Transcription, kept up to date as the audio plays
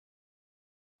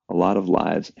a lot of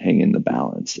lives hang in the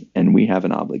balance. And we have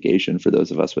an obligation for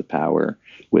those of us with power,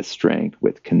 with strength,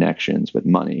 with connections, with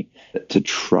money, to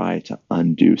try to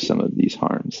undo some of these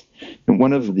harms. And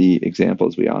one of the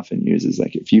examples we often use is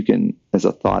like, if you can, as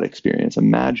a thought experience,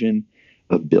 imagine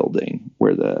a building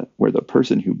where the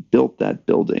person who built that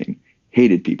building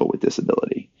hated people with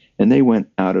disability. And they went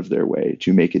out of their way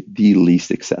to make it the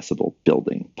least accessible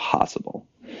building possible.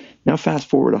 Now, fast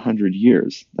forward 100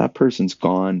 years, that person's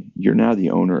gone. You're now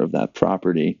the owner of that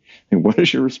property. And what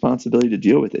is your responsibility to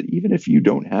deal with it? Even if you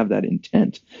don't have that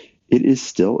intent, it is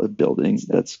still a building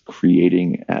that's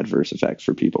creating adverse effects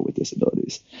for people with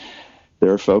disabilities.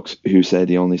 There are folks who say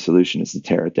the only solution is to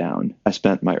tear it down. I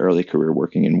spent my early career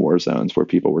working in war zones where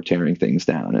people were tearing things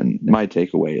down. And my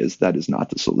takeaway is that is not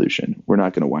the solution. We're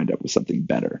not going to wind up with something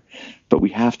better. But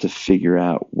we have to figure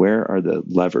out where are the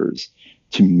levers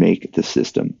to make the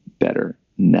system better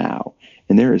now.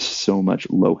 And there is so much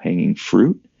low-hanging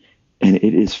fruit, and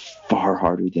it is far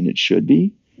harder than it should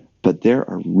be. But there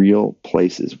are real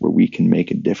places where we can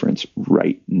make a difference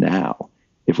right now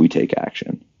if we take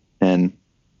action. And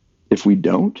if we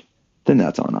don't, then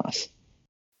that's on us.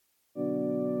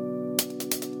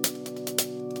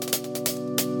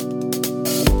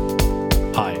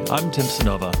 Hi, I'm Tim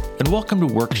Sonova, and welcome to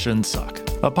Work Shouldn't Suck,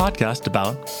 a podcast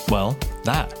about, well,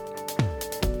 that.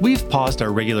 We've paused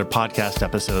our regular podcast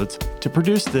episodes to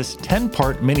produce this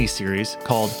 10-part mini-series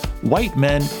called White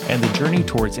Men and the Journey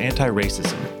Towards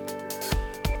Anti-Racism.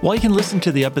 While you can listen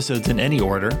to the episodes in any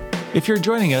order, if you're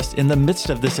joining us in the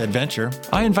midst of this adventure,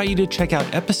 I invite you to check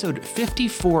out episode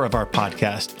 54 of our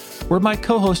podcast, where my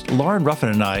co-host Lauren Ruffin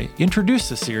and I introduce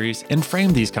the series and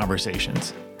frame these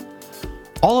conversations.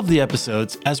 All of the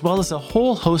episodes, as well as a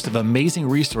whole host of amazing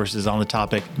resources on the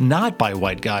topic not by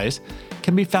white guys,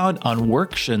 can be found on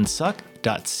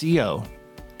workshouldn'tsuck.co.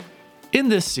 In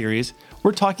this series,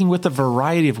 we're talking with a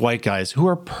variety of white guys who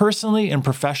are personally and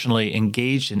professionally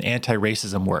engaged in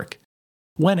anti-racism work.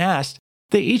 When asked,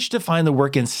 they each define the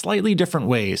work in slightly different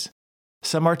ways.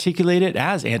 Some articulate it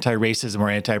as anti-racism or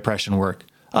anti-oppression work.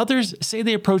 Others say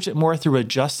they approach it more through a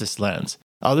justice lens.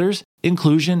 Others,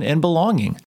 inclusion and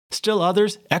belonging. Still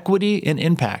others, equity and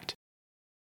impact.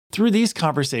 Through these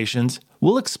conversations,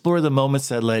 we'll explore the moments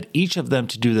that led each of them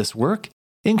to do this work,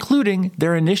 including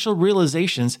their initial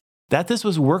realizations that this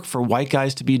was work for white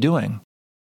guys to be doing.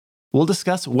 We'll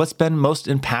discuss what's been most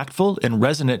impactful and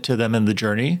resonant to them in the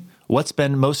journey, what's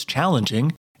been most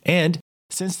challenging, and,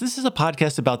 since this is a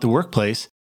podcast about the workplace,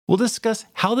 we'll discuss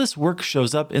how this work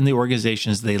shows up in the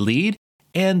organizations they lead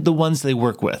and the ones they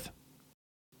work with.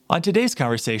 On today's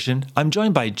conversation, I'm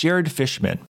joined by Jared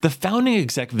Fishman, the founding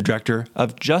executive director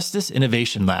of Justice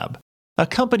Innovation Lab, a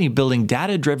company building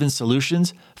data-driven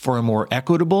solutions for a more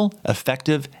equitable,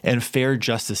 effective, and fair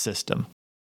justice system.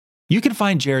 You can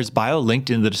find Jared's bio linked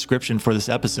in the description for this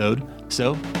episode,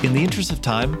 so in the interest of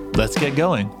time, let's get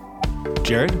going.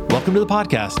 Jared, welcome to the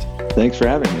podcast. Thanks for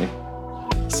having me.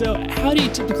 So, how do you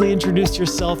typically introduce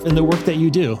yourself in the work that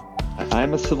you do?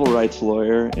 I'm a civil rights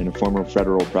lawyer and a former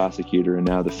federal prosecutor, and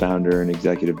now the founder and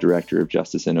executive director of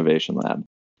Justice Innovation Lab.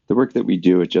 The work that we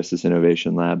do at Justice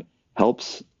Innovation Lab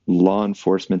helps law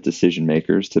enforcement decision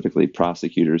makers, typically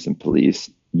prosecutors and police,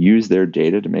 use their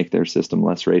data to make their system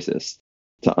less racist,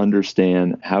 to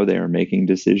understand how they are making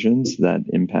decisions that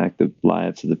impact the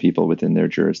lives of the people within their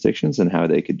jurisdictions and how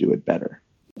they could do it better.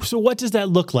 So what does that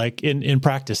look like in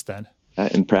practice then?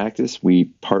 In practice, we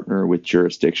partner with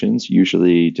jurisdictions,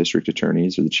 usually district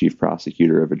attorneys or the chief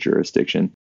prosecutor of a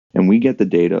jurisdiction, and we get the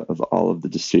data of all of the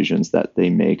decisions that they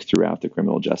make throughout the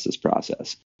criminal justice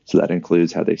process. So that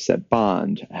includes how they set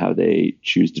bond, how they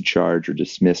choose to charge or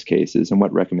dismiss cases, and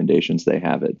what recommendations they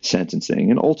have at sentencing.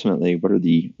 And ultimately, what are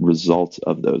the results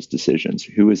of those decisions?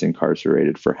 Who is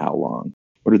incarcerated for how long?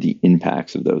 What are the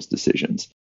impacts of those decisions?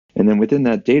 And then within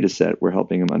that data set, we're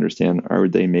helping them understand, are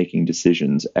they making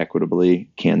decisions equitably?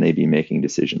 Can they be making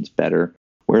decisions better?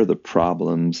 Where are the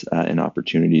problems and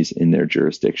opportunities in their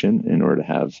jurisdiction in order to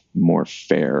have more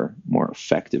fair, more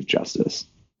effective justice?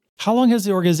 How long has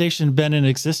the organization been in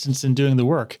existence and doing the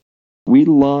work? We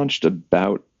launched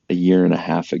about a year and a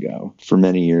half ago. For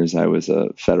many years, I was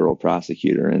a federal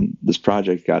prosecutor, and this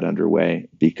project got underway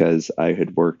because I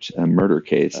had worked a murder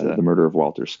case, the murder of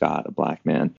Walter Scott, a black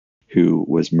man who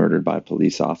was murdered by a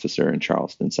police officer in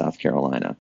Charleston, South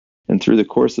Carolina. And through the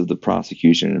course of the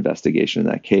prosecution and investigation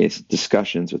of that case,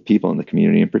 discussions with people in the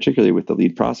community, and particularly with the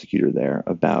lead prosecutor there,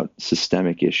 about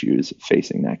systemic issues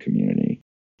facing that community.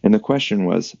 And the question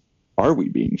was, are we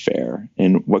being fair?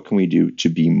 And what can we do to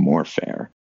be more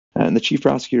fair? And the chief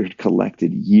prosecutor had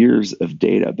collected years of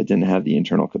data, but didn't have the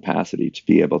internal capacity to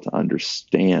be able to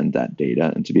understand that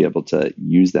data and to be able to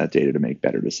use that data to make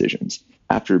better decisions.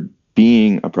 After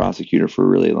being a prosecutor for a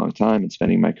really long time and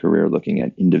spending my career looking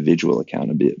at individual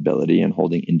accountability and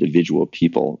holding individual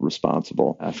people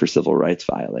responsible for civil rights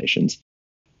violations,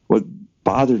 what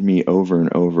bothered me over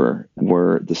and over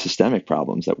were the systemic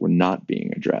problems that were not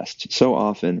being addressed. So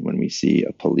often when we see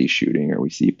a police shooting or we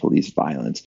see police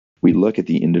violence, we look at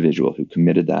the individual who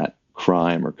committed that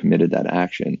crime or committed that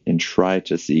action and try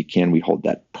to see, can we hold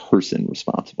that person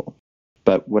responsible?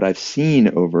 But what I've seen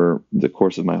over the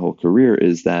course of my whole career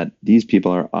is that these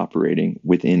people are operating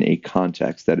within a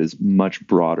context that is much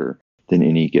broader than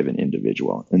any given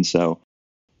individual. And so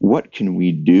what can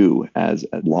we do as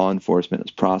law enforcement,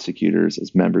 as prosecutors,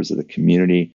 as members of the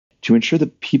community to ensure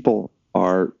that people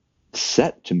are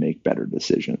set to make better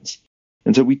decisions?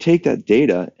 And so we take that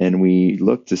data and we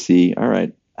look to see, all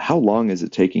right, how long is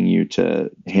it taking you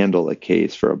to handle a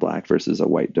case for a Black versus a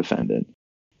white defendant?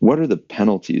 What are the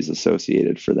penalties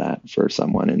associated for that for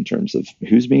someone in terms of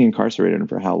who's being incarcerated and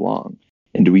for how long?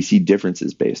 And do we see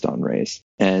differences based on race?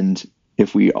 And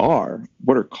if we are,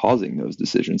 what are causing those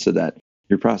decisions so that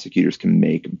your prosecutors can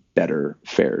make better,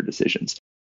 fairer decisions?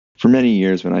 For many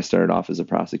years, when I started off as a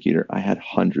prosecutor, I had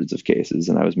hundreds of cases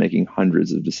and I was making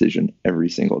hundreds of decisions every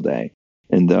single day.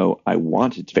 And though I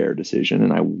wanted fair decision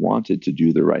and I wanted to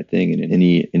do the right thing in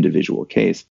any individual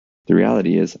case, the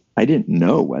reality is I didn't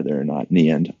know whether or not in the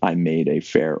end I made a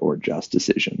fair or just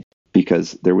decision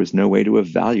because there was no way to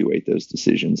evaluate those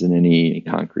decisions in any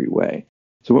concrete way.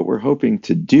 So what we're hoping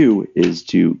to do is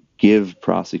to give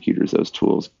prosecutors those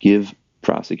tools, give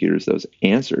prosecutors those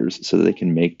answers so that they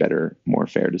can make better, more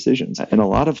fair decisions. And a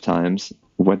lot of times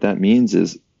what that means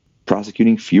is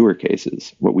prosecuting fewer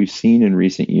cases. What we've seen in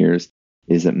recent years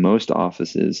is that most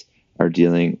offices are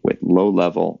dealing with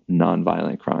low-level,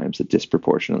 nonviolent crimes that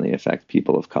disproportionately affect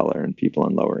people of color and people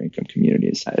in lower-income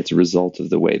communities. It's a result of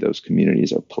the way those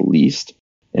communities are policed,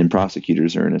 and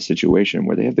prosecutors are in a situation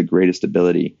where they have the greatest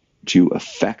ability to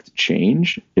affect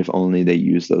change if only they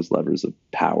use those levers of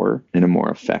power in a more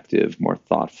effective, more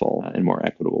thoughtful, and more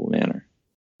equitable manner.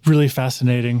 Really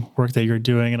fascinating work that you're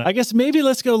doing. And I guess maybe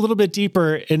let's go a little bit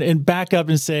deeper and back up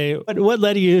and say, what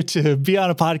led you to be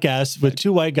on a podcast with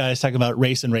two white guys talking about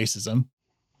race and racism?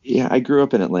 Yeah, I grew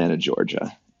up in Atlanta,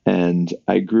 Georgia. And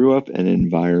I grew up in an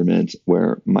environment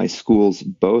where my schools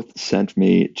both sent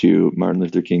me to Martin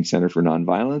Luther King Center for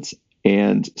Nonviolence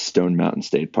and Stone Mountain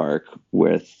State Park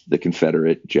with the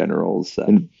Confederate generals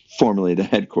and formerly the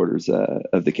headquarters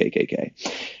of the KKK.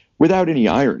 Without any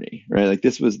irony, right? Like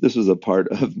this was a part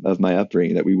of my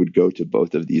upbringing that we would go to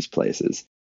both of these places.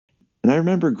 And I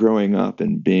remember growing up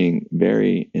and being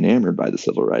very enamored by the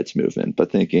civil rights movement,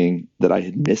 but thinking that I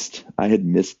had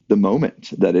missed the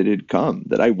moment that it had come,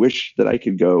 that I wish that I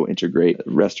could go integrate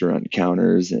restaurant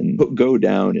counters and go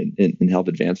down and help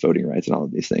advance voting rights and all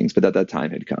of these things, but that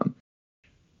time had come.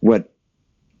 What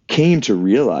came to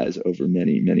realize over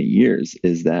many, many years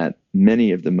is that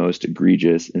many of the most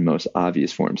egregious and most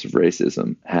obvious forms of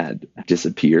racism had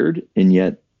disappeared, and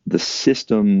yet the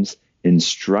systems and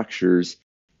structures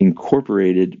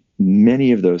incorporated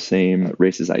many of those same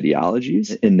racist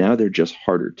ideologies, and now they're just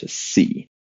harder to see.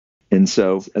 And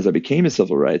so as I became a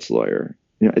civil rights lawyer,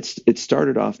 it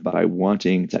started off by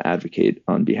wanting to advocate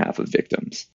on behalf of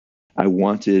victims. I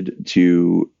wanted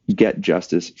to get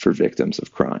justice for victims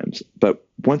of crimes. But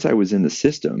once I was in the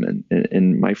system and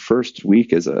in my first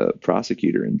week as a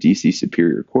prosecutor in DC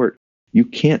Superior Court, you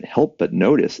can't help but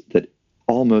notice that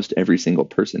almost every single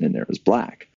person in there is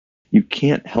Black. You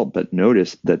can't help but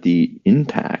notice that the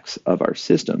impacts of our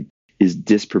system is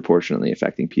disproportionately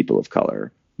affecting people of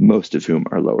color, most of whom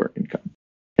are lower income.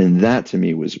 And that to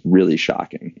me was really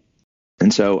shocking.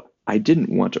 And so I didn't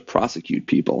want to prosecute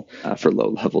people for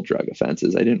low-level drug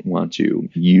offenses. I didn't want to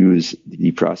use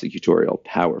the prosecutorial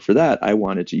power for that. I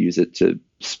wanted to use it to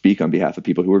speak on behalf of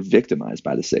people who were victimized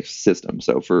by the system.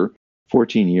 So for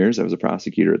 14 years, I was a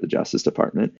prosecutor at the Justice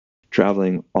Department,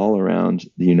 traveling all around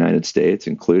the United States,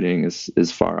 including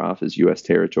as far off as U.S.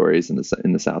 territories in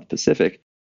the South Pacific.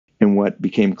 And what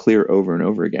became clear over and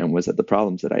over again was that the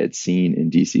problems that I had seen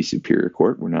in D.C. Superior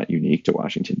Court were not unique to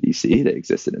Washington, D.C. They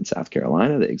existed in South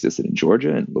Carolina, they existed in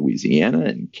Georgia and Louisiana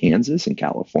and Kansas and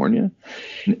California.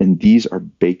 And these are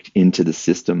baked into the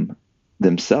system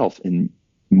themselves. And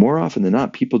more often than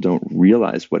not, people don't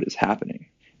realize what is happening.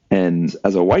 And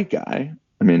as a white guy,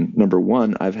 I mean, number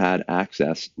one, I've had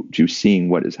access to seeing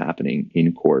what is happening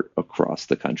in court across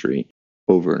the country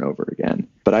over and over again.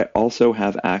 But I also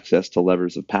have access to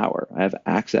levers of power. I have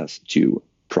access to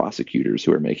prosecutors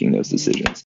who are making those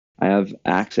decisions. I have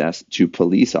access to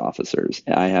police officers.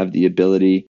 I have the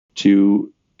ability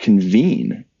to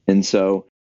convene. And so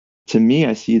to me,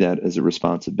 I see that as a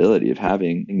responsibility of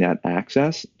having that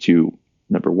access to,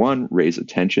 number one, raise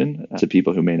attention to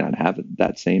people who may not have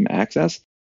that same access.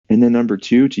 And then number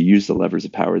two, to use the levers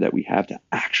of power that we have to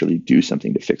actually do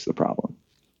something to fix the problem.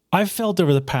 I've felt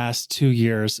over the past 2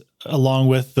 years, along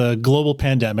with the global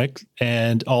pandemic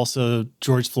and also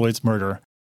George Floyd's murder,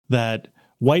 that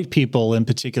white people in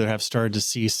particular have started to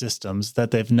see systems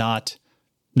that they've not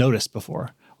noticed before.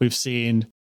 We've seen,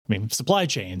 supply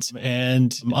chains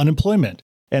and unemployment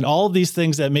and all of these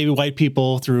things that maybe white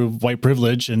people through white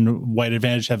privilege and white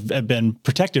advantage have been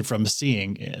protected from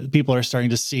seeing. People are starting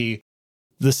to see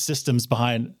the systems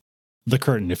behind the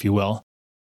curtain, if you will.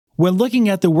 When looking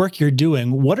at the work you're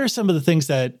doing, what are some of the things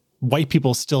that white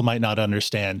people still might not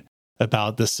understand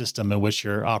about the system in which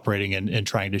you're operating and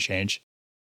trying to change?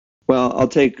 Well, I'll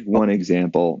take one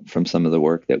example from some of the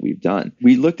work that we've done.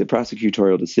 We looked at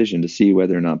prosecutorial decision to see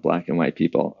whether or not Black and white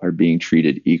people are being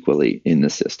treated equally in the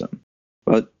system.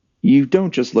 But you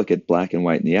don't just look at Black and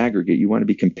white in the aggregate. You want to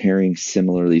be comparing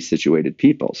similarly situated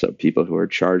people. So people who are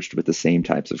charged with the same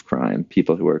types of crime,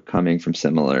 people who are coming from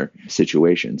similar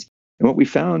situations. And what we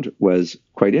found was,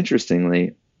 quite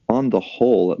interestingly, on the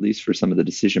whole, at least for some of the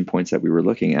decision points that we were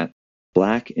looking at,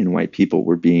 Black and white people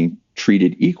were being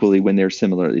treated equally when they're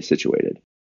similarly situated.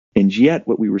 And yet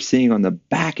what we were seeing on the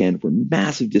back end were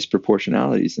massive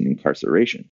disproportionalities in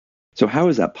incarceration. So how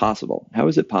is that possible? How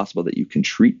is it possible that you can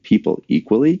treat people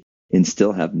equally and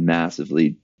still have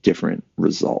massively different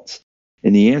results?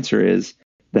 And the answer is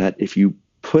that if you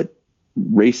put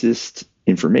racist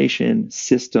information,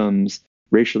 systems,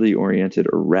 racially oriented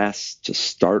arrests to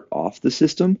start off the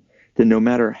system, then no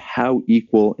matter how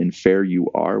equal and fair you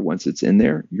are once it's in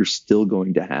there, you're still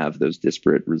going to have those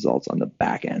disparate results on the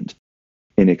back end.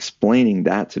 And explaining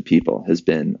that to people has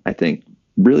been, I think,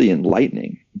 really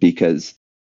enlightening, because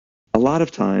a lot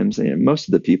of times, and most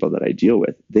of the people that I deal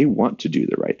with, they want to do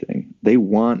the right thing. They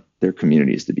want their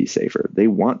communities to be safer. They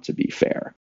want to be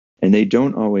fair. And they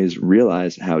don't always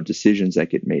realize how decisions that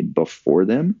get made before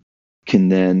them can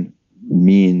then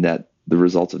mean that the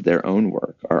results of their own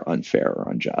work are unfair or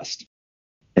unjust.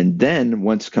 And then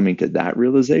once coming to that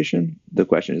realization, the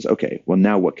question is, okay, well,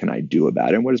 now what can I do about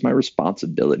it? And what is my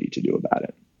responsibility to do about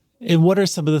it? And what are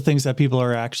some of the things that people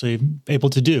are actually able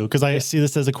to do? Because I see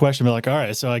this as a question, but like, all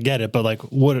right, so I get it, but like,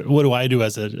 what do I do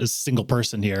as a single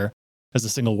person here, as a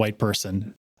single white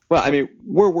person? Well,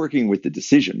 we're working with the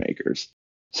decision makers.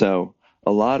 So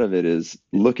a lot of it is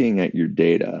looking at your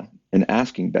data and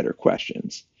asking better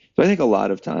questions. So I think a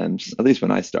lot of times, at least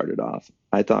when I started off,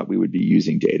 I thought we would be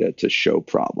using data to show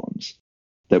problems,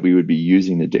 that we would be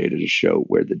using the data to show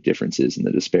where the differences and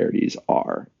the disparities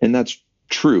are. And that's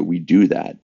true, we do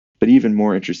that. But even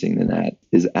more interesting than that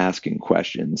is asking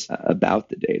questions about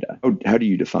the data. How do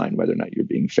you define whether or not you're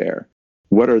being fair?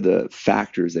 What are the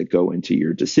factors that go into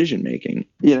your decision making?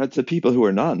 To people who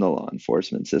are not in the law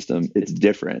enforcement system, it's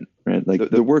different, right? Like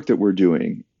the work that we're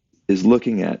doing is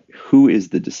looking at who is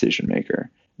the decision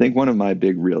maker. I think one of my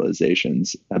big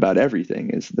realizations about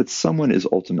everything is that someone is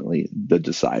ultimately the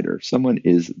decider. Someone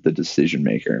is the decision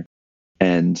maker.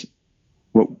 And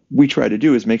what we try to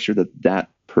do is make sure that that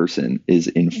person is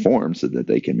informed so that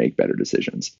they can make better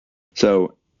decisions.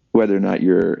 So whether or not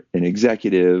you're an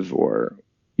executive or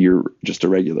you're just a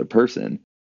regular person,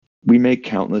 we make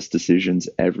countless decisions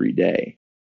every day.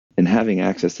 And having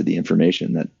access to the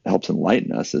information that helps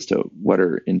enlighten us as to what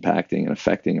are impacting and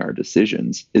affecting our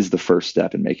decisions is the first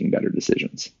step in making better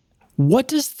decisions. What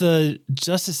does the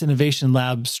Justice Innovation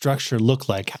Lab structure look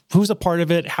like? Who's a part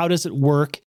of it? How does it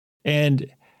work? And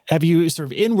have you sort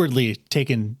of inwardly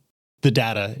taken the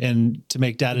data and to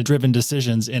make data-driven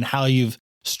decisions in how you've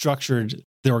structured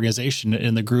the organization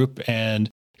in the group and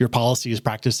your policies,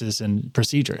 practices, and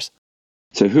procedures?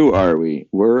 So who are we?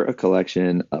 We're a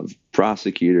collection of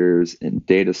prosecutors and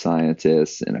data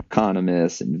scientists and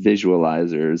economists and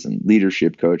visualizers and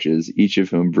leadership coaches, each of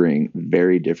whom bring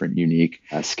very different, unique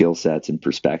skill sets and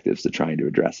perspectives to trying to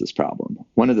address this problem.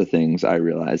 One of the things I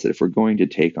realized that if we're going to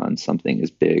take on something as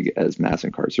big as mass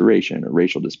incarceration or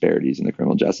racial disparities in the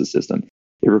criminal justice system,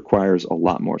 it requires a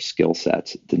lot more skill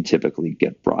sets than typically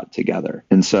get brought together.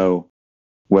 And so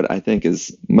what I think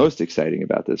is most exciting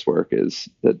about this work is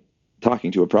that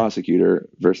talking to a prosecutor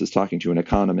versus talking to an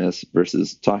economist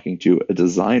versus talking to a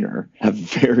designer have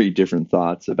very different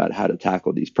thoughts about how to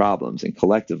tackle these problems. And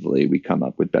collectively, we come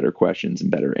up with better questions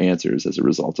and better answers as a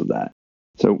result of that.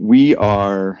 So we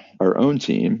are our own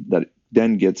team that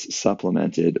then gets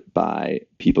supplemented by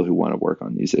people who want to work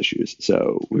on these issues.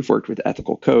 So we've worked with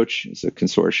Ethical Coach. It's a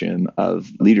consortium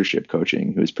of leadership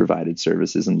coaching who has provided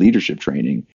services and leadership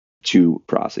training to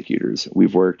prosecutors.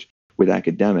 We've worked with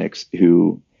academics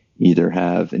who either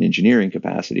have an engineering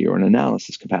capacity or an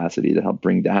analysis capacity to help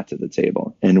bring that to the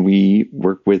table. And we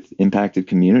work with impacted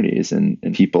communities and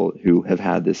people who have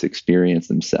had this experience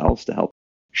themselves to help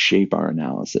shape our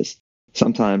analysis.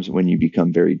 Sometimes when you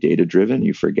become very data-driven,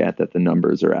 you forget that the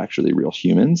numbers are actually real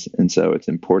humans. And so it's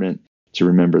important to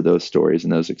remember those stories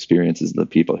and those experiences of the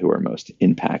people who are most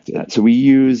impacted. So we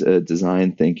use a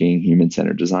design thinking,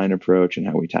 human-centered design approach in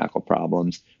how we tackle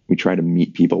problems. We try to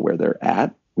meet people where they're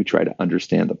at. We try to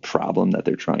understand the problem that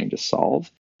they're trying to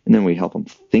solve. And then we help them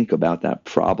think about that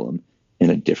problem in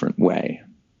a different way,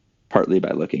 partly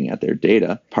by looking at their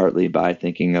data, partly by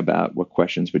thinking about what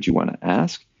questions would you want to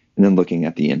ask, and then looking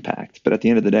at the impact. But at the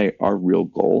end of the day, our real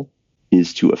goal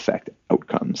is to affect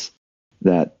outcomes,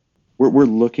 that we're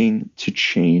looking to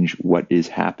change what is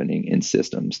happening in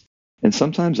systems. And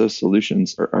sometimes those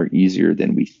solutions are easier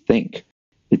than we think.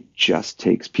 It just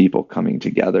takes people coming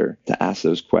together to ask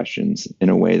those questions in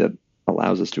a way that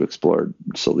allows us to explore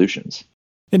solutions.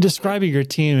 In describing your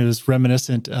team, it was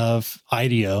reminiscent of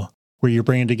IDEO, where you're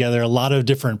bringing together a lot of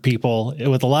different people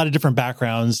with a lot of different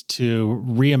backgrounds to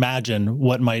reimagine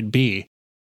what might be.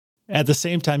 At the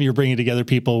same time, you're bringing together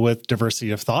people with diversity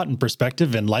of thought and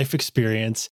perspective and life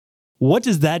experience. What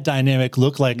does that dynamic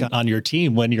look like on your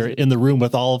team when you're in the room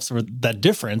with all of sort of that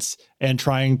difference and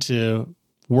trying to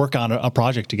work on a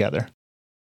project together?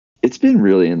 It's been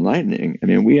really enlightening. I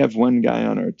mean, we have one guy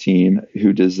on our team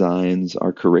who designs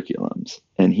our curriculums,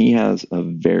 and he has a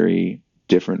very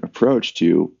different approach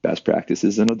to best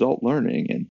practices in adult learning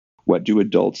and what do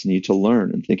adults need to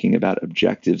learn, and thinking about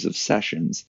objectives of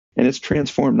sessions. And it's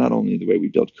transformed not only the way we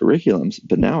build curriculums,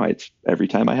 but now every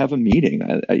time I have a meeting,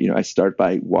 I start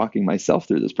by walking myself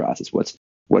through this process.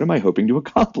 What am I hoping to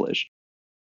accomplish?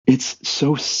 It's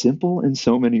so simple in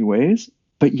so many ways,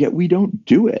 but yet we don't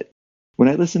do it. When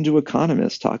I listen to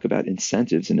economists talk about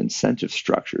incentives and incentive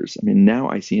structures, I mean, now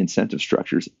I see incentive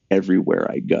structures everywhere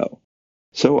I go.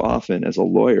 So often as a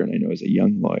lawyer, and I know as a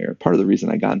young lawyer, part of the reason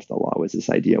I got into the law was this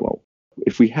idea, well,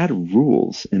 if we had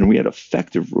rules and we had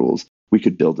effective rules, we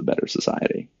could build a better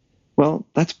society. Well,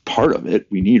 that's part of it.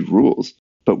 We need rules,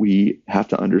 but we have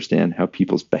to understand how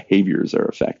people's behaviors are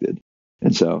affected.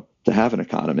 And so to have an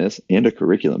economist and a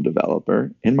curriculum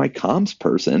developer and my comms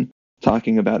person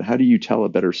talking about how do you tell a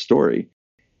better story,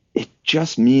 it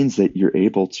just means that you're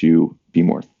able to be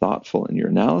more thoughtful in your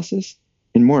analysis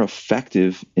and more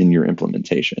effective in your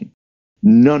implementation.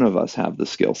 None of us have the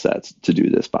skill sets to do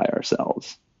this by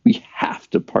ourselves. We have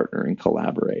to partner and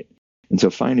collaborate. And so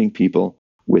finding people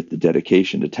with the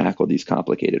dedication to tackle these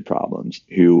complicated problems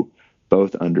who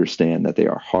both understand that they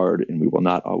are hard and we will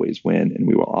not always win and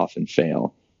we will often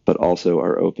fail, but also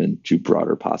are open to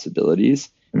broader possibilities.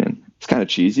 I mean, it's kind of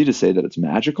cheesy to say that it's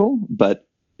magical, but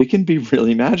it can be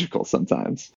really magical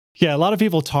sometimes. Yeah, a lot of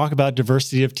people talk about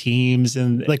diversity of teams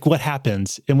and like what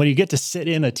happens. And when you get to sit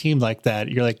in a team like that,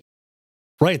 you're like,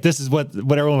 right, this is what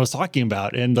everyone was talking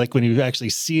about. And like when you actually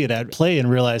see it at play and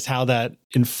realize how that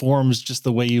informs just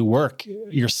the way you work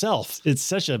yourself, it's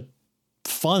such a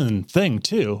fun thing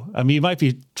too. I mean, you might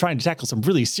be trying to tackle some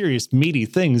really serious, meaty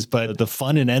things, but the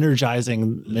fun and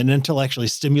energizing and intellectually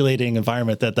stimulating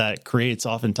environment that creates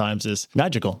oftentimes is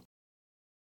magical.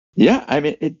 Yeah, I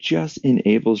mean, it just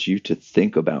enables you to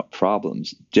think about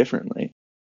problems differently.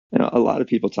 You know, a lot of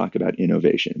people talk about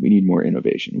innovation. We need more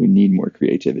innovation. We need more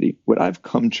creativity. What I've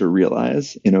come to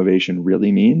realize innovation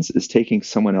really means is taking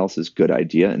someone else's good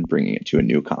idea and bringing it to a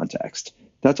new context.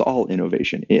 That's all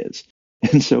innovation is.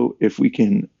 And so if we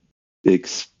can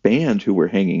expand who we're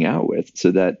hanging out with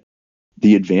so that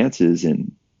the advances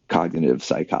in cognitive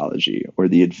psychology or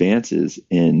the advances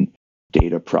in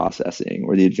data processing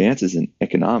or the advances in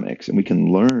economics, and we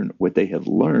can learn what they have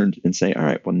learned and say, all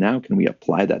right, well, now can we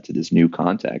apply that to this new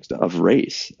context of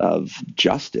race, of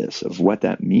justice, of what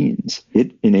that means?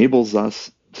 It enables us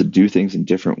to do things in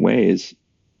different ways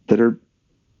that are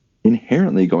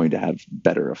inherently going to have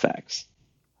better effects.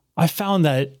 I found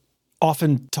that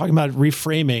often talking about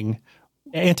reframing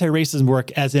anti-racism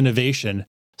work as innovation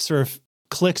sort of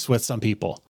clicks with some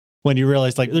people. When you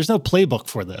realize like there's no playbook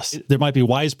for this. There might be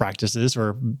wise practices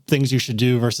or things you should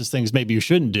do versus things maybe you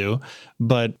shouldn't do.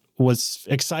 But what's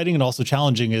exciting and also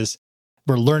challenging is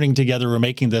we're learning together, we're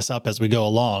making this up as we go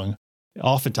along,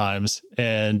 oftentimes.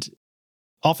 And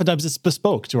oftentimes it's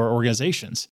bespoke to our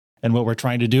organizations and what we're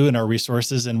trying to do in our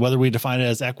resources, and whether we define it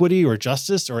as equity or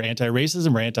justice or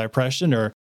anti-racism or anti-oppression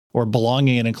or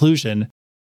belonging and inclusion.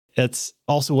 It's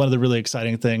also one of the really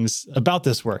exciting things about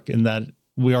this work in that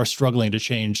we are struggling to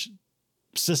change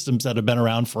systems that have been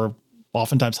around for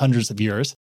oftentimes hundreds of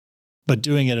years, but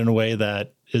doing it in a way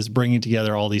that is bringing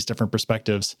together all these different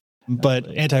perspectives. But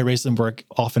anti-racism work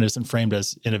often isn't framed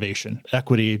as innovation.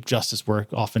 Equity, justice work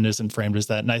often isn't framed as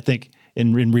that. And I think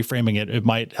in reframing it, it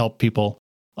might help people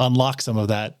unlock some of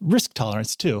that risk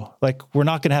tolerance too. Like, we're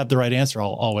not going to have the right answer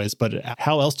always, but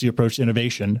how else do you approach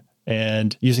innovation?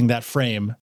 And using that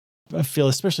frame, I feel,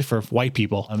 especially for white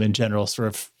people in general, sort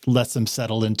of lets them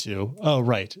settle into, oh,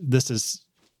 right, this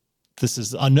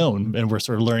is unknown, and we're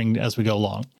sort of learning as we go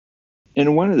along.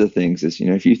 And one of the things is,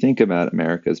 if you think about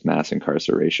America's mass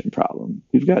incarceration problem,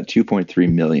 we've got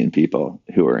 2.3 million people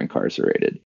who are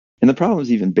incarcerated. And the problem is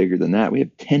even bigger than that. We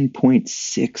have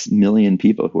 10.6 million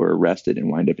people who are arrested and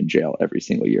wind up in jail every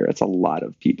single year. That's a lot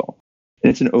of people.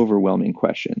 And it's an overwhelming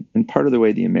question. And part of the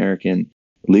way the American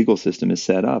legal system is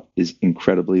set up is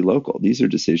incredibly local. These are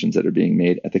decisions that are being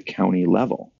made at the county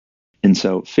level. And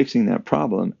so fixing that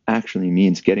problem actually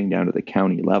means getting down to the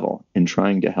county level and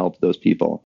trying to help those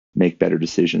people make better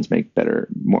decisions, make better,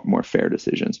 more fair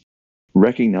decisions,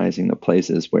 recognizing the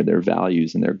places where their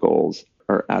values and their goals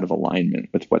are out of alignment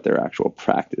with what their actual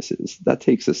practice is. That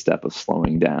takes a step of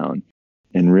slowing down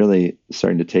and really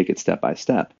starting to take it step by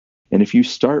step. And if you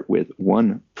start with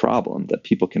one problem that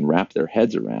people can wrap their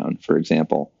heads around, for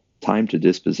example, time to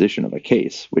disposition of a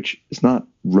case, which is not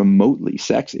remotely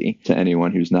sexy to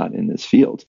anyone who's not in this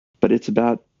field, but it's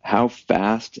about how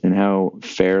fast and how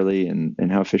fairly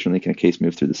and how efficiently can a case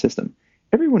move through the system.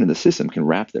 Everyone in the system can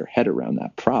wrap their head around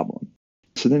that problem.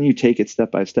 So then you take it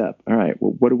step by step. All right,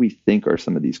 well, what do we think are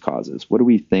some of these causes? What do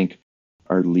we think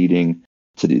are leading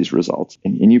to these results?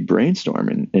 And you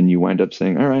brainstorm and you wind up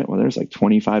saying, all right, well, there's like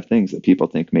 25 things that people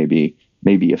think may be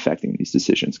affecting these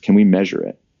decisions. Can we measure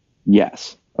it?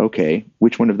 Yes. Okay,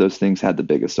 which one of those things had the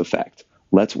biggest effect?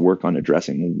 Let's work on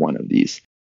addressing one of these.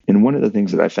 And one of the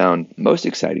things that I found most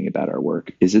exciting about our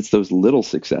work is it's those little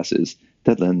successes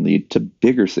that then lead to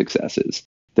bigger successes,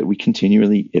 that we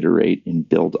continually iterate and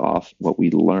build off what we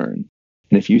learn.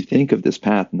 And if you think of this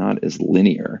path not as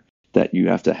linear, that you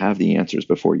have to have the answers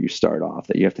before you start off,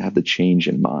 that you have to have the change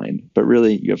in mind, but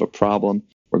really you have a problem,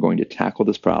 we're going to tackle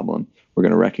this problem, we're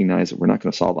going to recognize that we're not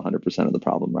going to solve 100% of the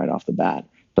problem right off the bat,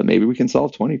 but maybe we can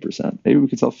solve 20%, maybe we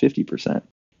can solve 50%.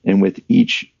 And with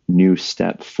each new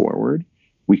step forward,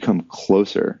 we come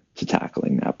closer to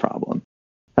tackling that problem.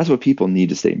 That's what people need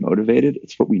to stay motivated.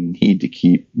 It's what we need to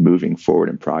keep moving forward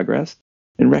in progress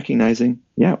and recognizing,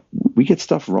 yeah, we get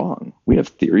stuff wrong. We have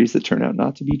theories that turn out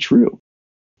not to be true.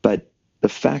 But the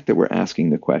fact that we're asking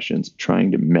the questions,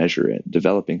 trying to measure it,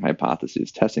 developing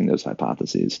hypotheses, testing those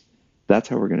hypotheses, that's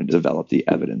how we're going to develop the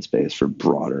evidence base for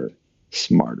broader,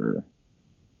 smarter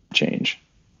change.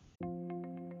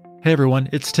 Hey everyone,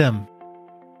 it's Tim.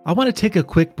 I want to take a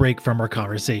quick break from our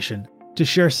conversation to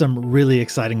share some really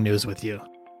exciting news with you.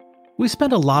 We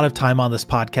spend a lot of time on this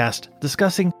podcast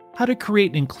discussing how to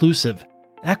create inclusive,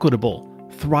 equitable,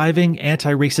 thriving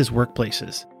anti-racist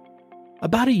workplaces.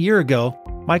 About a year ago,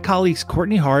 my colleagues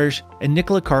Courtney Harge and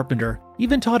Nicola Carpenter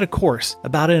even taught a course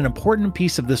about an important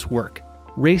piece of this work,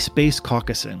 race-based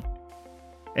caucusing.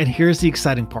 And here's the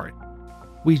exciting part.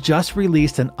 We just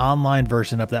released an online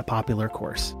version of that popular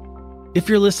course. If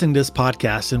you're listening to this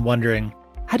podcast and wondering,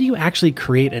 how do you actually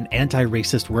create an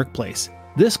anti-racist workplace?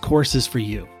 This course is for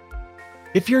you.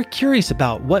 If you're curious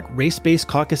about what race-based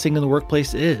caucusing in the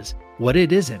workplace is, what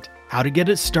it isn't, how to get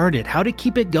it started, how to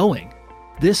keep it going,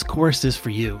 this course is for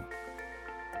you.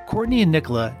 Courtney and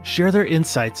Nicola share their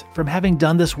insights from having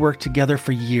done this work together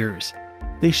for years.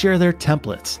 They share their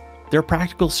templates, their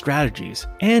practical strategies,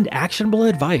 and actionable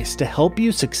advice to help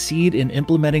you succeed in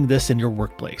implementing this in your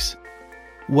workplace.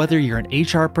 Whether you're an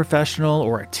HR professional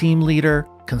or a team leader,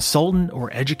 consultant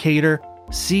or educator,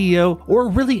 CEO, or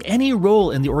really any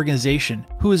role in the organization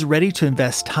who is ready to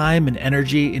invest time and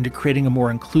energy into creating a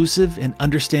more inclusive and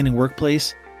understanding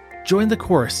workplace, join the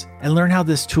course and learn how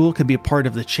this tool can be a part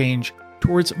of the change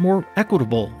towards more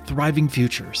equitable, thriving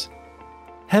futures.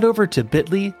 Head over to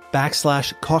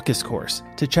bit.ly/caucus course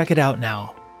to check it out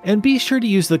now. And be sure to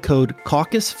use the code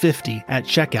CAUCUS50 at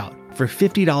checkout for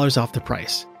 $50 off the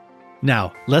price.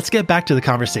 Now, let's get back to the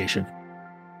conversation.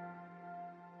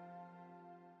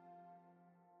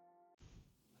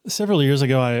 Several years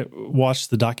ago, I watched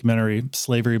the documentary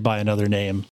Slavery by Another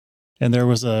Name, and there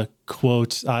was a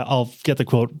quote, I'll get the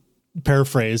quote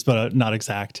paraphrased, but not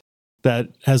exact, that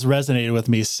has resonated with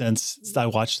me since I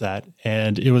watched that.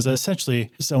 And it was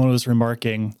essentially someone was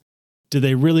remarking, did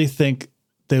they really think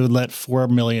they would let 4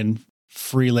 million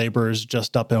free laborers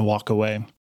just up and walk away?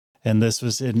 And this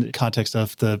was in context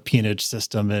of the peonage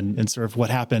system and sort of what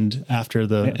happened after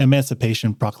the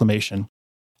Emancipation Proclamation.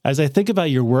 As I think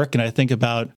about your work and I think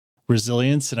about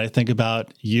resilience and I think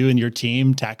about you and your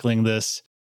team tackling this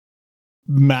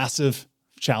massive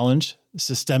challenge,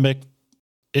 systemic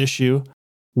issue,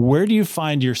 where do you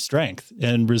find your strength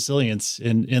and resilience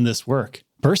in this work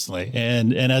personally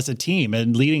and as a team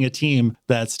and leading a team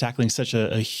that's tackling such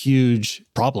a huge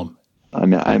problem? I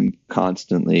mean, I'm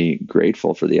constantly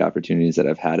grateful for the opportunities that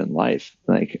I've had in life.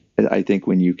 Like, I think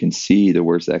when you can see the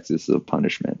worst excesses of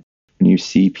punishment, when you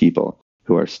see people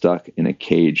who are stuck in a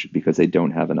cage because they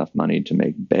don't have enough money to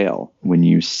make bail, when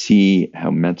you see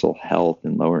how mental health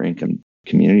in lower income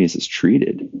communities is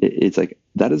treated, it's like,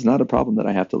 that is not a problem that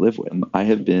I have to live with. I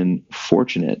have been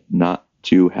fortunate not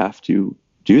to have to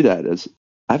do that. As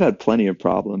I've had plenty of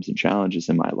problems and challenges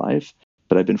in my life,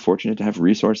 but I've been fortunate to have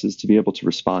resources to be able to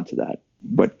respond to that.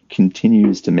 What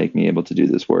continues to make me able to do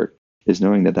this work is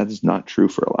knowing that that is not true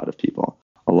for a lot of people.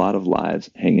 A lot of lives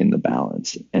hang in the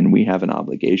balance, and we have an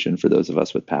obligation for those of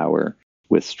us with power,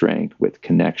 with strength, with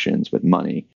connections, with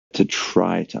money, to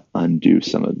try to undo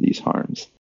some of these harms.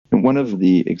 And one of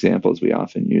the examples we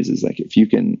often use is like, if you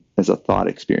can, as a thought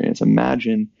experience,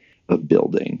 imagine a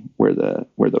building where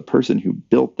the person who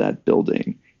built that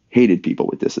building hated people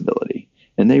with disability.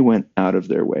 And they went out of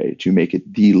their way to make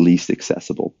it the least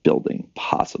accessible building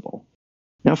possible.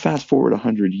 Now, fast forward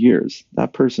 100 years,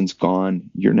 that person's gone.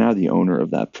 You're now the owner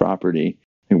of that property.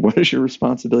 And what is your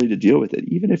responsibility to deal with it?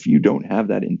 Even if you don't have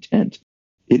that intent,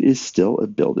 it is still a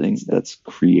building that's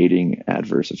creating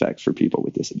adverse effects for people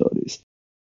with disabilities.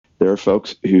 There are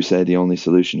folks who say the only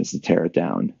solution is to tear it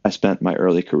down. I spent my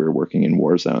early career working in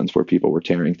war zones where people were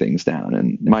tearing things down.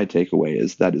 And my takeaway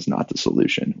is that is not the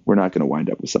solution. We're not going to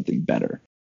wind up with something better.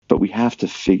 But we have to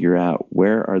figure out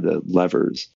where are the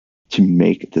levers to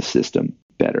make the system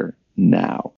better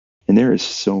now. And there is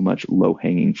so much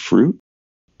low-hanging fruit,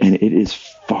 and it is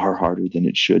far harder than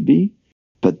it should be.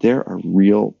 But there are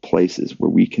real places where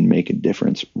we can make a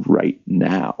difference right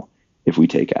now if we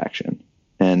take action.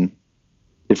 And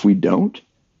if we don't,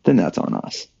 then that's on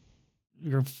us.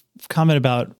 Your comment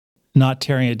about not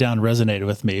tearing it down resonated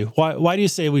with me. Why do you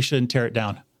say we shouldn't tear it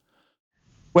down?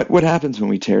 What happens when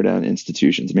we tear down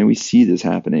institutions? I mean, we see this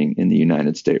happening in the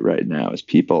United States right now as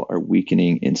people are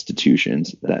weakening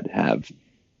institutions that have,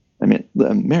 I mean,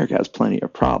 America has plenty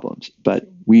of problems, but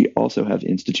we also have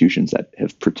institutions that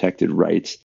have protected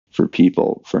rights for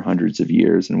people for hundreds of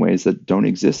years in ways that don't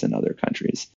exist in other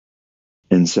countries.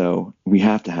 And so we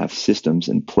have to have systems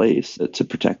in place to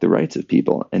protect the rights of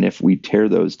people. And if we tear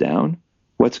those down,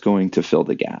 what's going to fill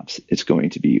the gaps? It's going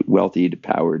to be wealthy,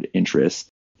 powered interests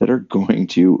that are going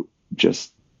to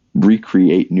just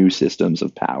recreate new systems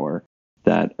of power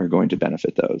that are going to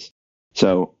benefit those.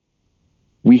 So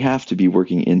we have to be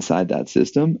working inside that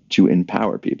system to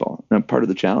empower people. Now, part of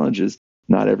the challenge is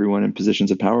not everyone in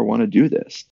positions of power want to do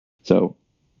this. So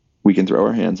we can throw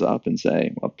our hands up and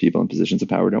say, well, people in positions of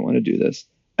power don't want to do this.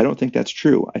 I don't think that's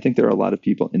true. I think there are a lot of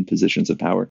people in positions of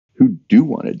power who do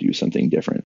want to do something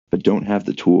different, but don't have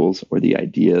the tools or the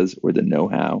ideas or the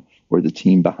know-how or the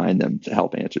team behind them to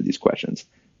help answer these questions.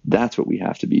 That's what we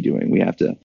have to be doing. We have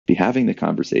to be having the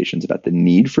conversations about the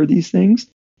need for these things.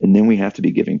 And then we have to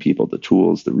be giving people the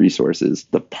tools, the resources,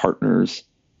 the partners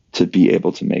to be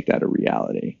able to make that a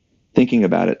reality. Thinking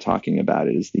about it, talking about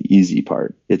it is the easy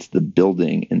part. It's the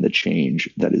building and the change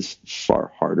that is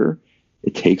far harder.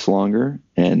 It takes longer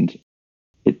and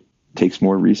it takes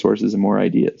more resources and more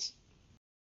ideas.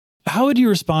 How would you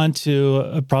respond to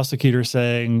a prosecutor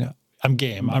saying, I'm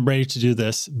game, I'm ready to do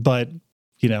this, but,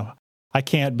 I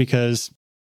can't because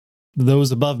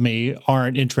those above me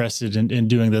aren't interested in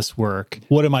doing this work.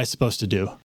 What am I supposed to do?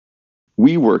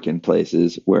 We work in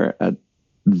places where at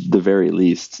the very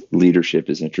least, leadership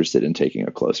is interested in taking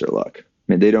a closer look. I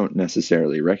mean, they don't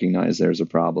necessarily recognize there's a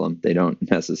problem. They don't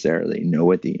necessarily know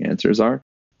what the answers are,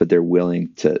 but they're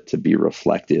willing to be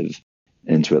reflective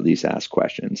and to at least ask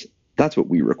questions. That's what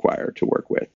we require to work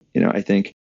with. I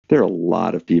think there are a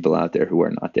lot of people out there who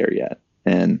are not there yet.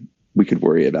 And we could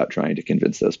worry about trying to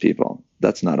convince those people.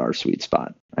 That's not our sweet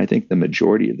spot. I think the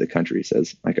majority of the country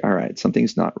says, all right,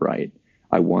 something's not right.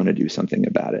 I want to do something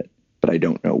about it, but I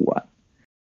don't know what.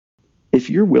 If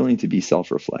you're willing to be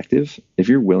self-reflective, if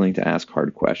you're willing to ask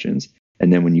hard questions,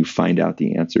 and then when you find out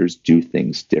the answers, do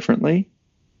things differently,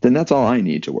 then that's all I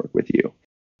need to work with you.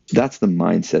 That's the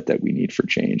mindset that we need for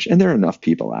change. And there are enough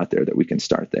people out there that we can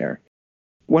start there.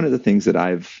 One of the things that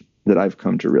I've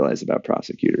come to realize about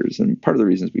prosecutors, and part of the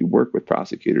reasons we work with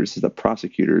prosecutors, is that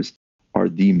prosecutors are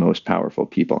the most powerful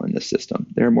people in the system.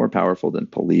 They're more powerful than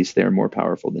police. They're more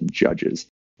powerful than judges.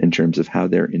 in terms of how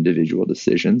their individual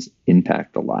decisions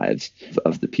impact the lives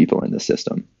of the people in the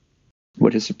system.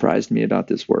 What has surprised me about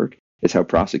this work is how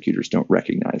prosecutors don't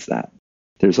recognize that.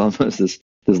 There's almost this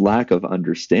lack of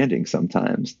understanding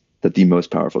sometimes that the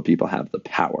most powerful people have the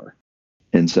power.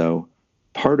 And so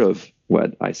part of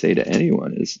what I say to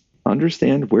anyone is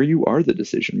understand where you are the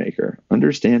decision maker,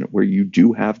 understand where you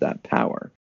do have that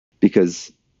power,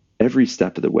 because every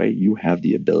step of the way, you have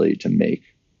the ability to make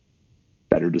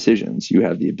better decisions. You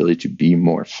have the ability to be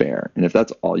more fair. And if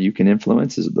that's all you can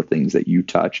influence is the things that you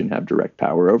touch and have direct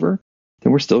power over,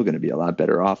 then we're still going to be a lot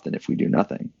better off than if we do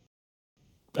nothing.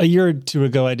 A year or two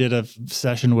ago, I did a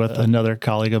session with another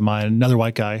colleague of mine, another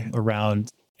white guy, around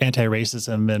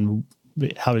anti-racism and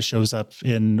how it shows up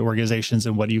in organizations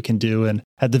and what you can do. And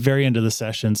at the very end of the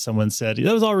session, someone said,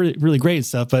 that was all really, really great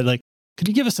stuff, but like, could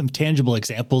you give us some tangible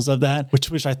examples of that?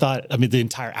 Which I thought, I mean, the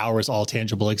entire hour is all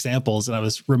tangible examples. And I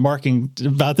was remarking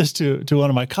about this to one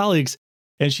of my colleagues.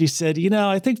 And she said,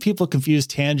 I think people confuse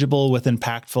tangible with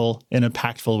impactful and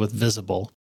impactful with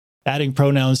visible. Adding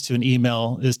pronouns to an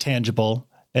email is tangible.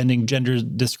 Ending gender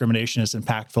discrimination is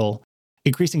impactful.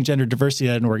 Increasing gender diversity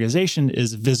at an organization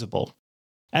is visible.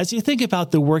 As you think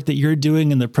about the work that you're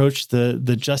doing and the approach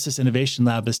the Justice Innovation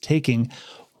Lab is taking,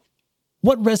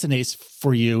 what resonates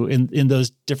for you in those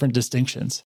different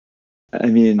distinctions? I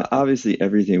mean, obviously,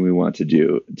 everything we want to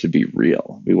do to be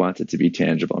real. We want it to be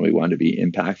tangible, and we want to be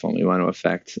impactful, and we want to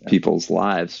affect people's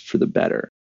lives for the better.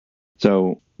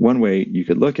 So one way you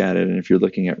could look at it, and if you're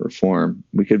looking at reform,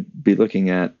 we could be looking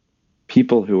at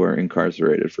people who are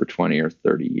incarcerated for 20 or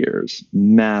 30 years,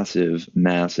 massively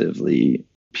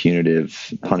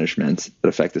punitive punishments that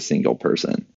affect a single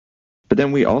person. But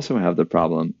then we also have the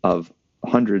problem of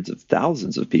hundreds of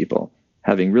thousands of people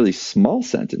having really small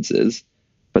sentences,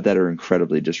 but that are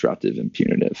incredibly disruptive and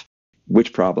punitive.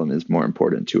 Which problem is more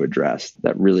important to address?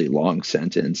 That really long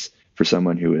sentence for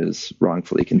someone who is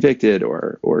wrongfully convicted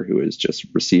or who is just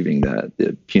receiving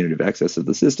the punitive excess of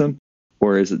the system?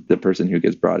 Or is it the person who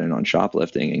gets brought in on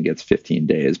shoplifting and gets 15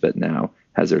 days, but now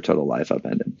has their total life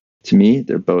upended? To me,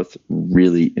 they're both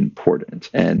really important.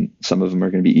 And some of them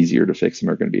are going to be easier to fix, some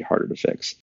are going to be harder to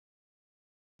fix.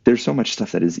 There's so much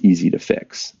stuff that is easy to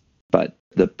fix, but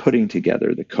the putting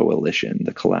together, the coalition,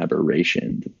 the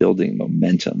collaboration, the building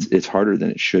momentum, it's harder than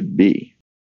it should be.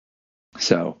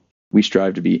 So we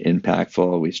strive to be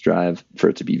impactful. We strive for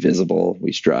it to be visible.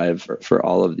 We strive for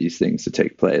all of these things to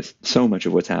take place. So much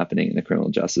of what's happening in the criminal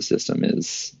justice system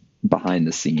is behind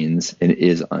the scenes and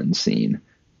is unseen,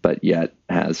 but yet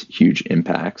has huge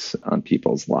impacts on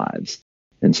people's lives.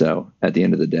 And so at the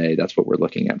end of the day, that's what we're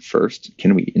looking at first.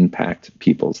 Can we impact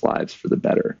people's lives for the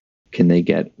better? Can they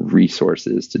get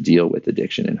resources to deal with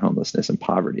addiction and homelessness and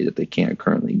poverty that they can't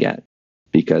currently get?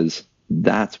 Because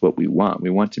that's what we want. We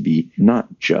want to be not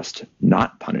just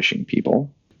not punishing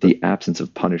people. The absence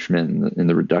of punishment and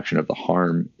the reduction of the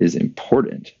harm is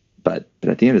important. But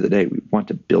at the end of the day, we want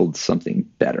to build something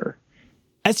better.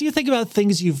 As you think about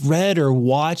things you've read or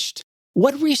watched,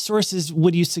 what resources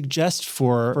would you suggest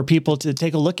for people to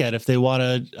take a look at if they want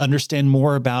to understand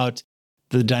more about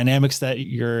the dynamics that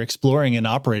you're exploring and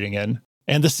operating in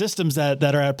and the systems that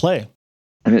are at play?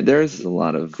 I mean, there's a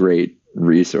lot of great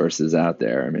resources out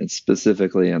there. I mean,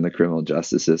 specifically on the criminal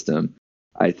justice system,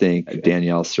 I think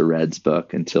Danielle Sered's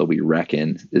book, Until We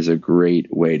Reckon, is a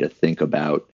great way to think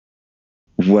about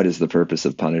what is the purpose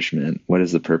of punishment? What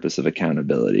is the purpose of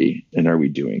accountability? And are we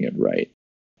doing it right?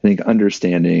 I think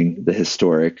understanding the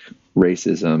historic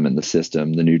racism and the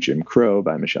system, The New Jim Crow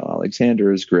by Michelle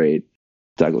Alexander is great.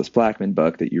 Douglas Blackman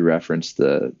book that you referenced,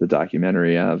 the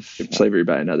documentary of Slavery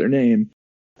by Another Name.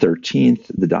 13th,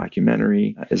 the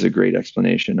documentary, is a great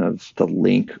explanation of the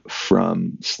link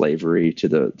from slavery to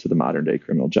the modern day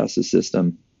criminal justice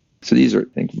system. So these are,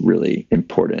 I think, really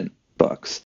important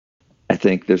books. I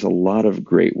think there's a lot of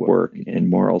great work in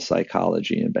moral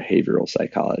psychology and behavioral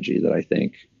psychology that I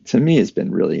think, to me, has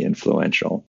been really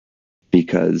influential,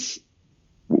 because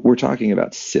we're talking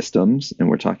about systems and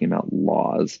we're talking about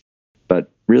laws. But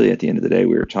really, at the end of the day,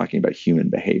 we were talking about human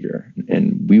behavior,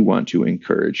 and we want to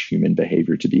encourage human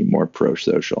behavior to be more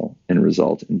pro-social and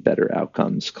result in better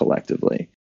outcomes collectively.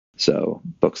 So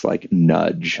books like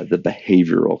Nudge, The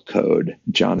Behavioral Code,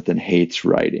 Jonathan Haidt's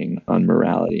writing on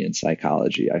morality and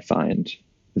psychology, I find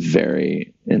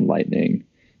very enlightening.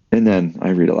 And then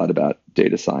I read a lot about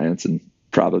data science and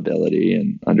probability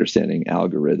and understanding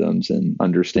algorithms and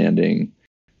understanding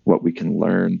what we can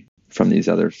learn from these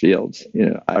other fields.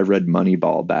 I read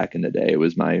Moneyball back in the day. It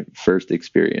was my first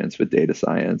experience with data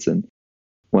science. And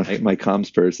one of my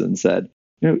comms person said,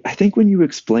 I think when you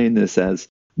explain this as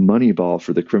Moneyball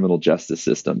for the criminal justice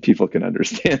system. People can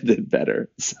understand it better.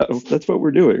 So that's what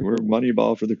we're doing. We're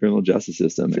Moneyball for the criminal justice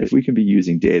system. If we can be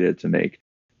using data to make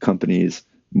companies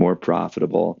more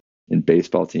profitable and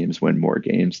baseball teams win more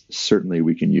games, certainly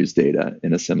we can use data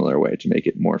in a similar way to make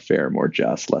it more fair, more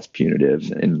just, less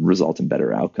punitive, and result in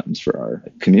better outcomes for our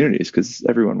communities, because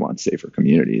everyone wants safer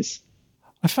communities.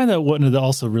 I find that one of the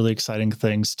also really exciting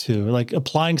things too, like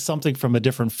applying something from a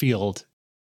different field.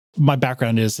 My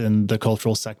background is in the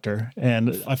cultural sector,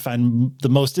 and I find the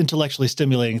most intellectually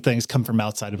stimulating things come from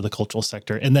outside of the cultural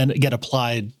sector and then get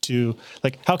applied to,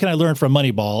 like, how can I learn from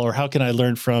Moneyball, or how can I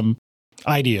learn from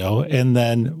IDEO, and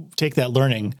then take that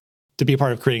learning to be a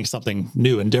part of creating something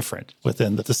new and different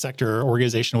within the sector or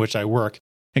organization in which I work.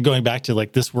 And going back to,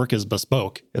 like, this work is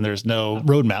bespoke and there's no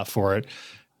roadmap for it.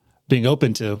 Being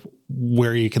open to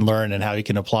where you can learn and how you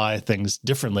can apply things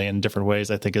differently in different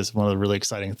ways, I think, is one of the really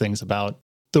exciting things about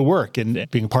the work and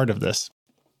being part of this.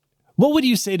 What would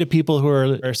you say to people who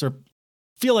are sort of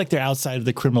feel like they're outside of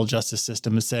the criminal justice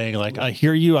system and saying, like, I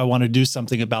hear you, I want to do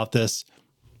something about this.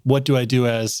 What do I do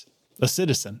as a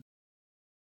citizen?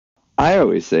 I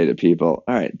always say to people,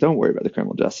 all right, don't worry about the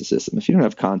criminal justice system. If you don't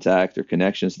have contact or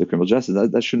connections to the criminal justice,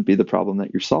 that shouldn't be the problem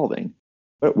that you're solving.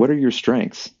 But what are your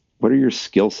strengths? What are your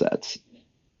skill sets?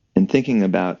 And thinking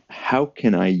about, how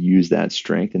can I use that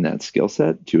strength and that skill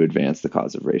set to advance the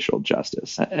cause of racial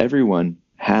justice? Everyone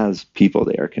has people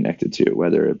they are connected to,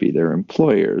 whether it be their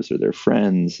employers or their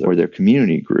friends or their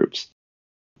community groups.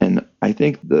 And I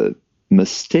think the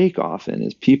mistake often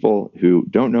is people who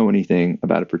don't know anything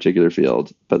about a particular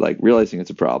field, but like realizing it's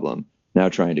a problem, now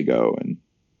trying to go and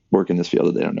work in this field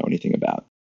that they don't know anything about.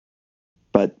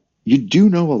 But you do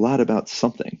know a lot about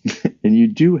something and you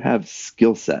do have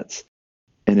skill sets.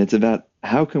 And it's about,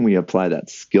 how can we apply that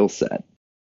skill set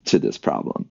to this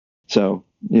problem? So,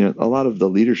 a lot of the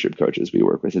leadership coaches we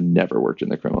work with have never worked in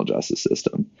the criminal justice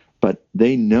system, but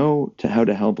they know how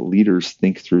to help leaders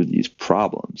think through these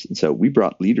problems. And so we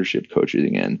brought leadership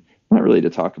coaching in, not really to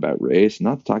talk about race,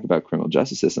 not to talk about criminal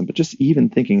justice system, but just even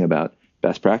thinking about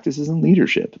best practices in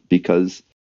leadership, because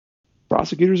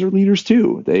prosecutors are leaders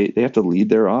too. They have to lead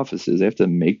their offices. They have to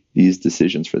make these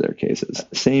decisions for their cases.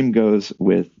 Same goes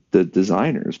with the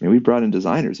designers. I mean, we brought in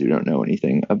designers who don't know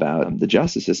anything about the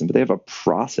justice system, but they have a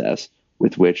process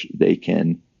with which they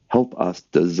can help us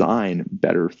design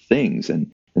better things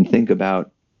and think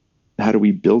about, how do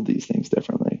we build these things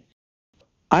differently?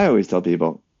 I always tell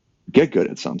people, get good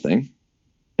at something.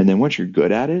 And then once you're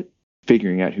good at it,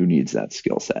 figuring out who needs that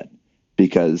skill set.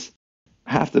 Because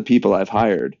half the people I've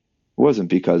hired wasn't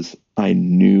because I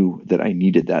knew that I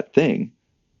needed that thing.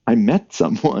 I met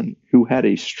someone who had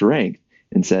a strength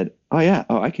and said,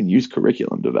 I can use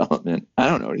curriculum development. I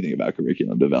don't know anything about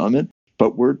curriculum development,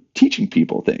 but we're teaching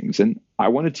people things, and I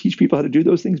want to teach people how to do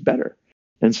those things better.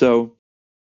 And so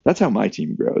that's how my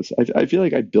team grows. I feel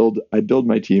like I build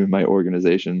my team and my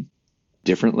organization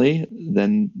differently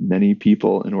than many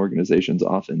people and organizations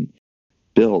often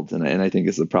build. And I think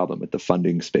it's the problem with the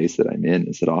funding space that I'm in,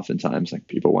 is that oftentimes, like,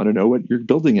 people want to know what you're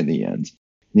building in the end.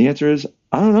 And the answer is,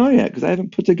 I don't know yet, because I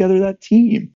haven't put together that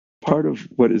team. Part of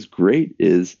what is great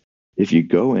is if you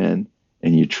go in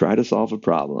and you try to solve a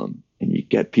problem and you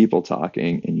get people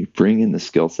talking and you bring in the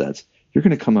skill sets, you're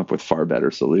going to come up with far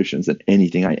better solutions than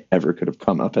anything I ever could have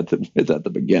come up with at the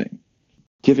beginning.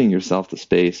 Giving yourself the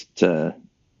space to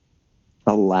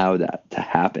allow that to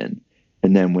happen.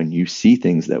 And then when you see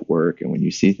things that work, and when you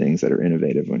see things that are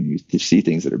innovative, when you see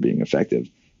things that are being effective,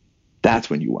 that's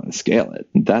when you want to scale it.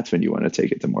 And that's when you want to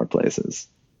take it to more places.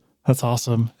 That's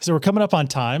awesome. So we're coming up on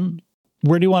time.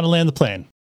 Where do you want to land the plane?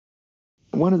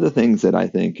 One of the things that I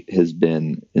think has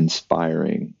been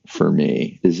inspiring for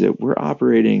me is that we're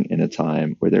operating in a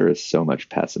time where there is so much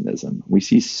pessimism. We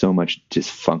see so much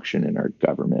dysfunction in our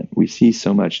government. We see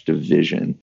so much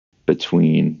division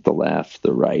between the left,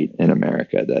 the right, and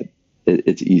America that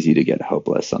it's easy to get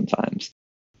hopeless sometimes.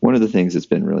 One of the things that's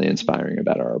been really inspiring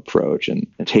about our approach and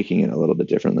taking it a little bit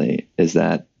differently is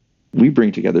that we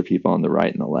bring together people on the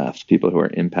right and the left, people who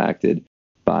are impacted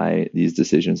by these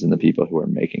decisions and the people who are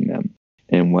making them.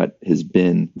 And what has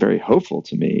been very hopeful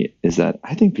to me is that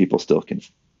I think people still can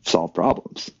solve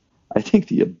problems. I think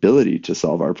the ability to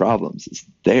solve our problems is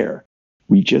there.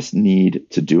 We just need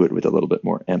to do it with a little bit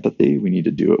more empathy. We need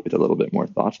to do it with a little bit more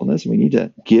thoughtfulness. We need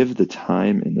to give the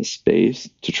time and the space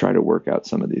to try to work out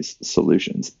some of these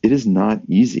solutions. It is not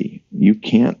easy. You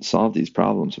can't solve these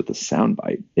problems with a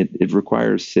soundbite. It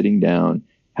requires sitting down,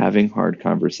 having hard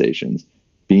conversations,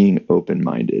 being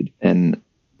open-minded. And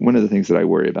one of the things that I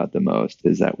worry about the most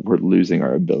is that we're losing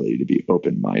our ability to be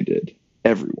open-minded,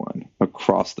 everyone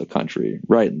across the country,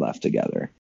 right and left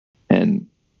together. And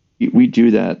We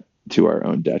do that to our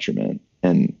own detriment.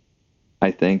 And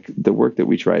I think the work that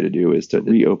we try to do is to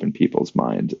reopen people's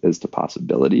mind as to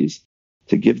possibilities,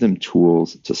 to give them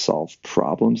tools to solve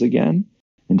problems again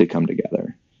and to come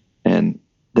together. And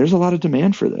there's a lot of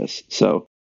demand for this. So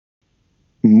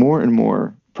more and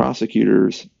more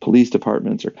prosecutors, police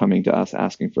departments are coming to us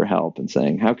asking for help and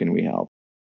saying, how can we help?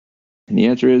 And the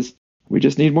answer is, we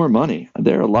just need more money.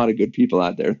 There are a lot of good people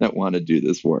out there that want to do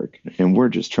this work. And we're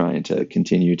just trying to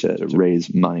continue to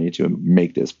raise money to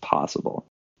make this possible,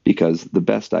 because the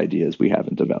best ideas we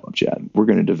haven't developed yet. We're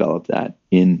going to develop that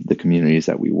in the communities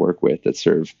that we work with that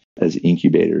serve as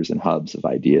incubators and hubs of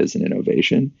ideas and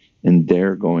innovation. And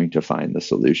they're going to find the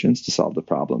solutions to solve the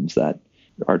problems that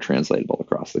are translatable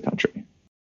across the country.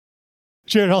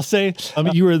 Jared, I'll say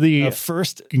you were the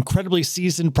first incredibly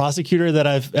seasoned prosecutor that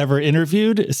I've ever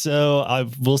interviewed. So I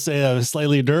will say I was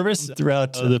slightly nervous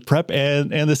throughout the prep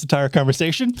and this entire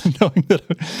conversation, knowing that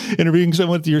I'm interviewing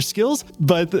someone with your skills.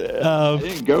 But I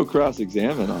didn't go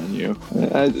cross-examine on you.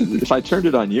 If I turned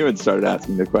it on you and started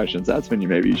asking the questions, that's when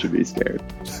maybe you should be scared.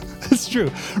 It's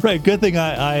true. Right. Good thing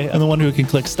I am the one who can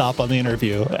click stop on the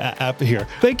interview app here.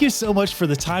 Thank you so much for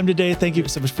the time today. Thank you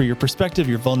so much for your perspective,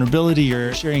 your vulnerability,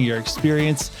 your sharing your experience.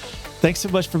 Thanks so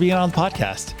much for being on the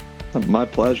podcast. My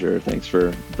pleasure. Thanks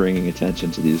for bringing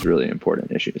attention to these really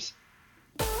important issues.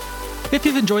 If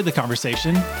you've enjoyed the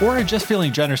conversation or are just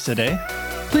feeling generous today,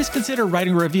 please consider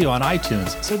writing a review on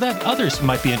iTunes so that others who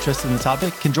might be interested in the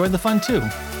topic can join the fun too.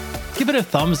 Give it a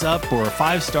thumbs up or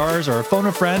 5 stars or phone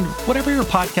a friend, whatever your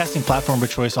podcasting platform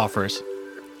of choice offers.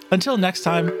 Until next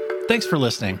time, thanks for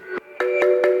listening.